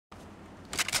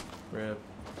Rip.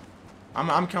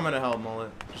 I'm coming to help,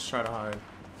 Mullet. Just try to hide.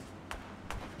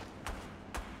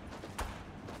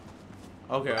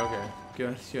 Okay, okay.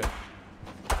 Good, good.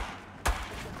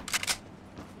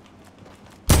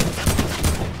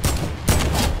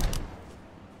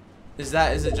 Is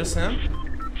it just him?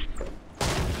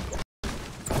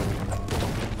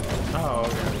 Oh,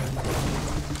 okay.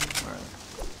 Alright.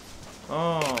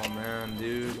 Oh, man,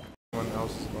 dude. Someone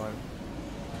else is alive.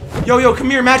 Yo, come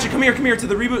here, Magic, come here to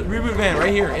the reboot van,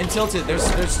 right here, in Tilted.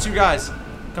 There's two guys.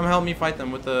 Come help me fight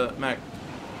them with the mech.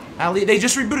 Ali, they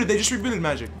just rebooted,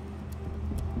 Magic.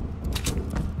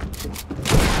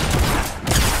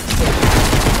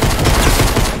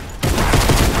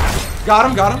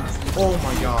 Got him. Oh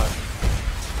my god.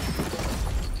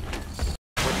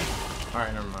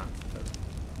 Alright, never mind.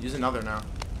 Use another now.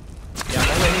 Yeah,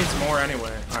 Mullet needs more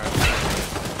anyway. Alright.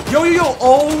 Yo!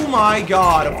 Oh my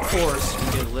god, of course.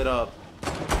 You get lit up.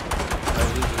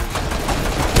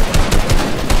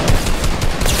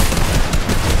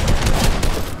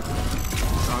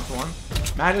 On to one.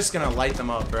 Magic's gonna light them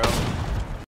up, bro.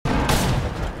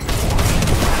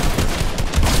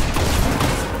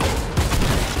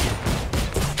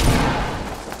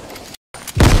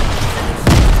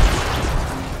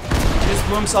 He just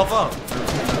blew himself up.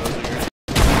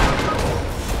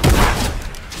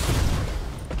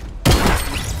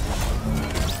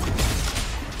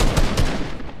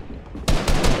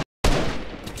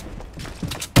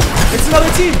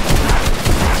 Another team!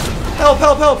 Help!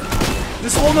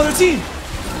 This whole another team!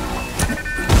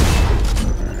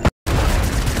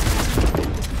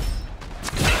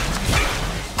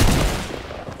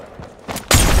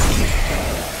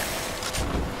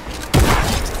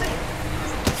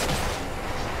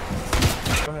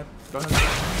 Go ahead.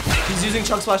 He's using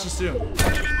chug splashes too.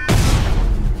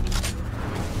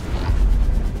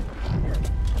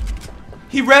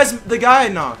 He res the guy I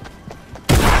knocked.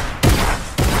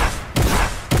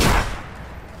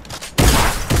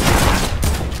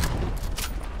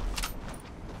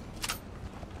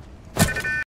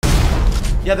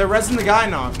 Yeah, they're resin the guy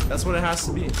knock. That's what it has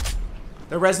to be.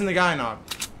 They're resin the guy knock.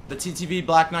 The TTV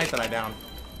Black Knight that I downed.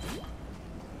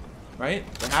 Right?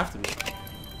 They have to be.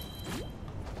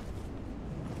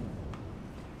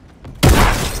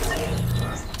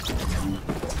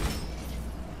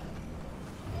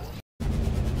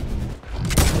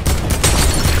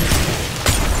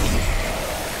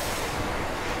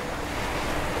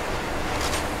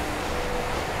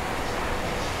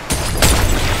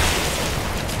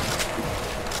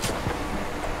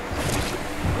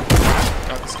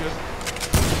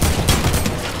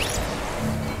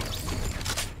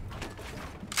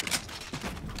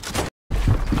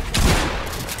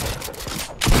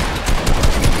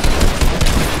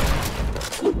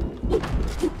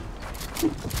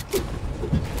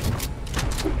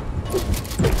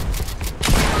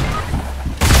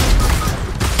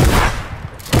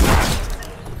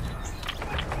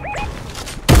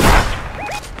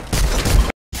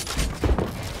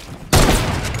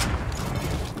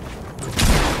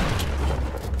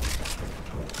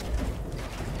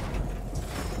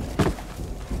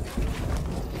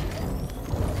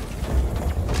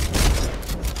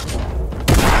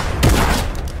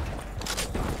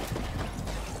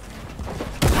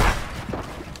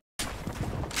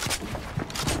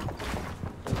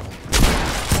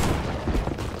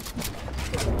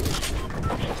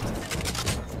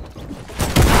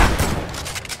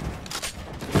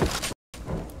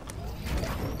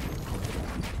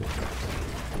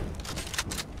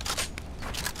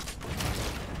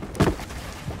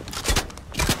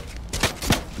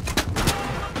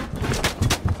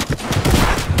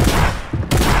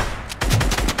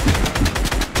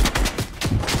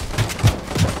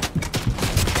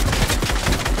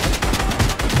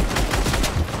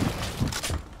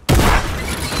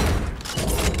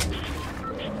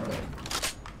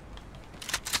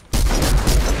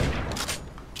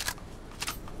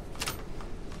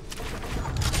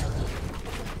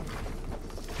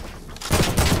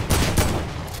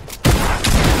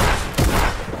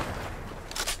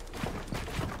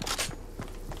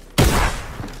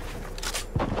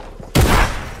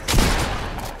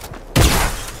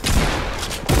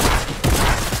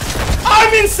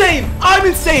 I'm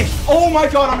insane! Oh my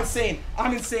god, I'm insane!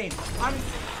 I'm insane!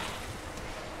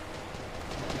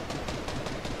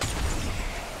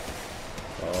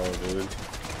 Oh, dude.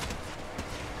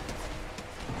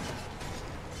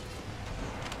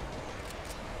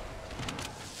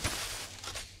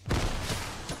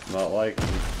 Not like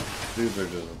dudes are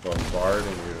just bombarding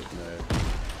you with me.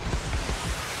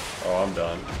 Oh, I'm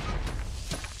done.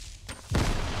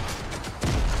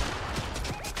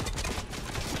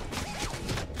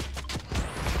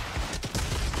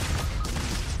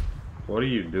 What do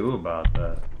you do about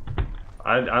that?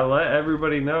 I let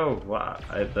everybody know.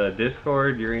 At the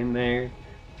Discord, you're in there.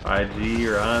 IG,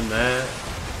 you're on that.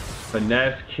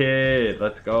 Finesse Kid,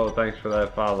 let's go. Thanks for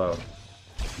that follow.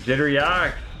 Jittery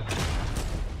Ox.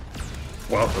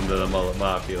 Welcome to the Mullet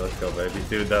Mafia. Let's go, baby.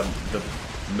 Dude, the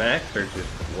max are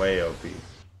just way OP.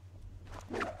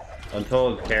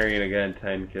 Untold's carrying again,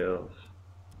 10 kills.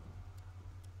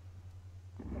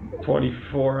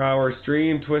 24-hour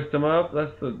stream, twist them up.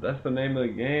 That's the name of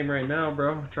the game right now,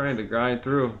 bro. Trying to grind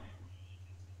through.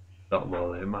 The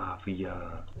Mullet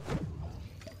Mafia.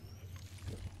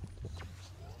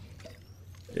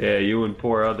 Yeah, you and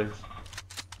poor others.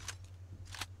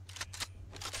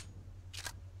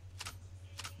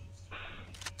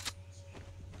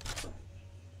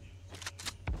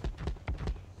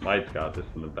 Might's got this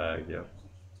in the bag, yep.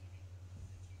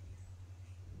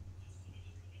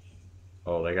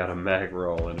 Oh, they got a mag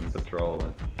rolling and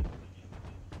patrolling.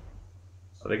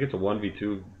 I think it's a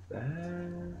 1v2. I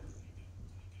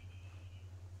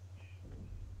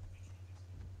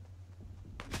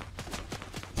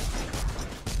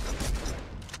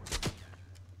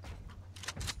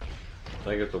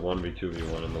think it's a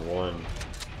 1v2v1 and the one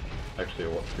actually a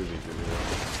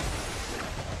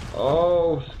 2v2v1.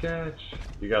 Oh, sketch!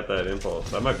 You got that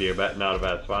impulse. That might be not a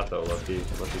bad spot though. Unless he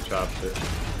chops it.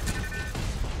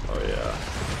 Oh yeah,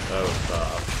 that was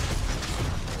tough.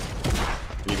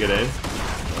 Can you get in?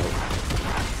 Oh.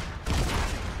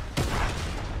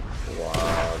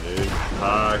 Wow, dude,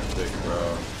 toxic, bro.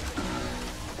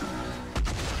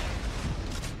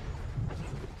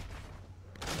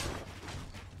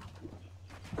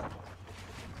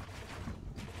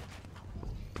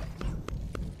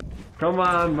 Come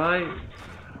on, Mike.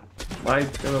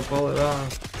 Mike's gonna pull it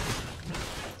off.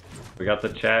 We got the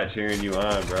chat cheering you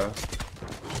on, bro.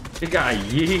 He got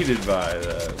yeeted by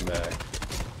that, Mac.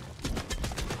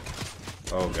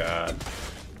 Oh, God.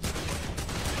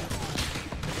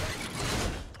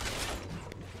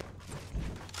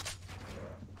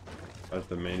 That's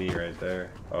the mini right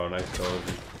there. Oh, nice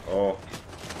cozy. Oh.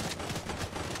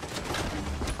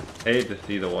 Hate to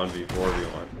see the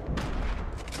 1v4v1.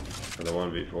 Or the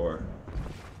 1v4.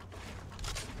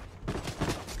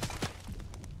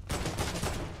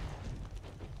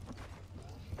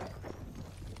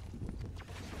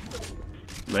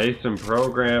 Mason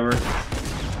programmer.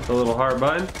 The little heart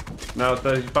button. Now it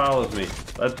says he follows me.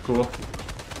 That's cool.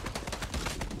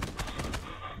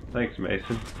 Thanks,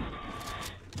 Mason.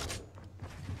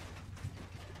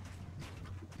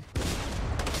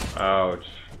 Ouch.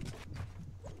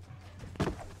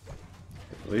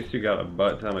 At least you got a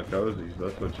butt ton of cozies.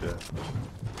 That's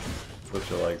what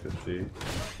you like to see.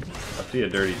 I see a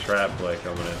dirty trap play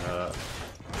coming in hot.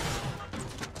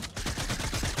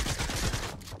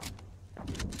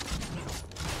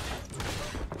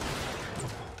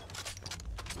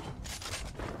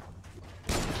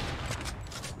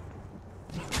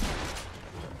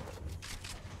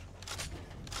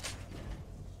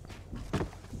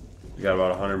 You got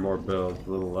about 100 more builds, a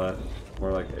little less,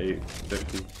 more like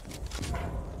 850.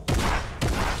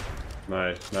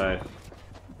 Nice, nice.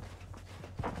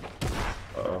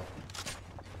 Uh-oh.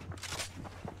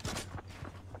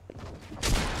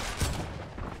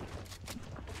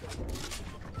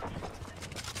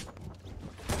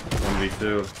 One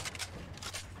v2.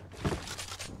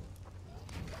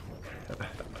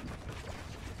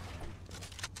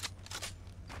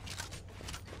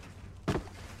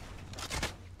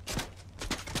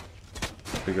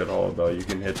 A good hold though. You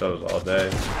can hit those all day.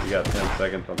 You got 10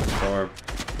 seconds on the storm.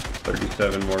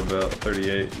 37 more builds.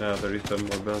 38 now. 37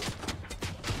 more builds.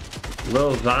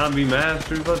 Little zombie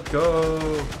masters, let's go.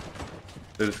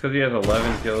 Dude, it's because he has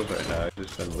 11 kills right now. He's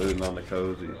just been looting on the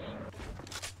cozies.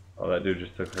 Oh, that dude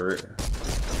just took hurt.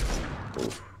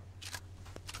 Oof.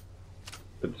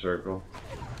 Good circle.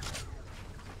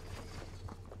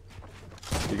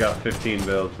 You got 15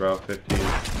 builds, bro. 15.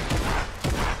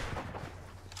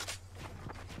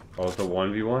 Oh, it's a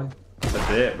 1v1? That's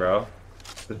it, bro.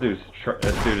 This dude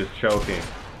is choking.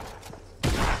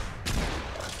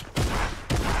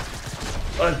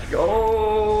 Let's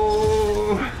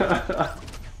go!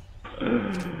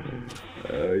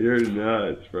 You're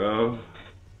nuts, bro.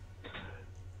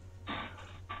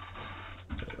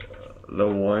 The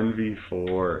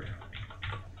 1v4.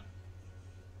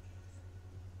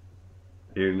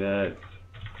 You're nuts.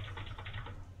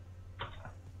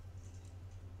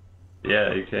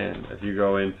 Yeah, you can. If you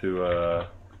go into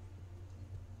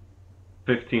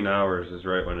 15 hours is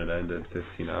right when it ended.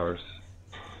 15 hours.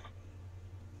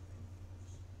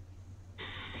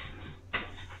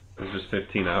 It was just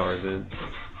 15 hours in.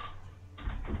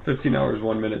 15 hours,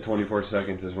 1 minute, 24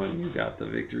 seconds is when you got the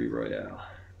victory royale.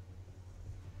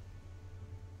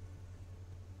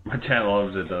 My chat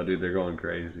loves it though, dude. They're going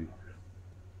crazy.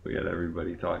 We got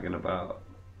everybody talking about,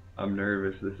 I'm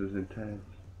nervous, this is intense.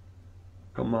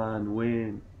 Come on,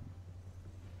 win.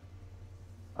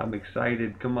 I'm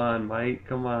excited. Come on, Might.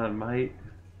 Come on, Might.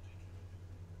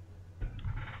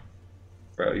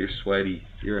 Bro, you're sweaty.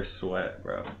 You're a sweat,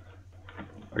 bro.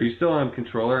 Are you still on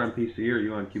controller on PC or are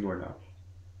you on keyboard now?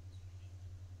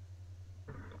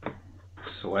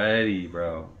 Sweaty,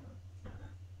 bro.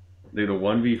 Dude, a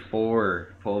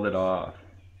 1v4 pulled it off.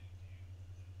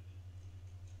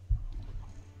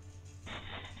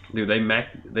 Dude, they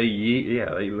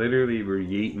literally were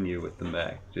yeeting you with the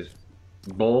mech. Just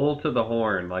bowl to the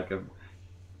horn like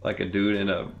a dude in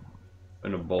a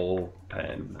bowl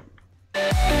pen.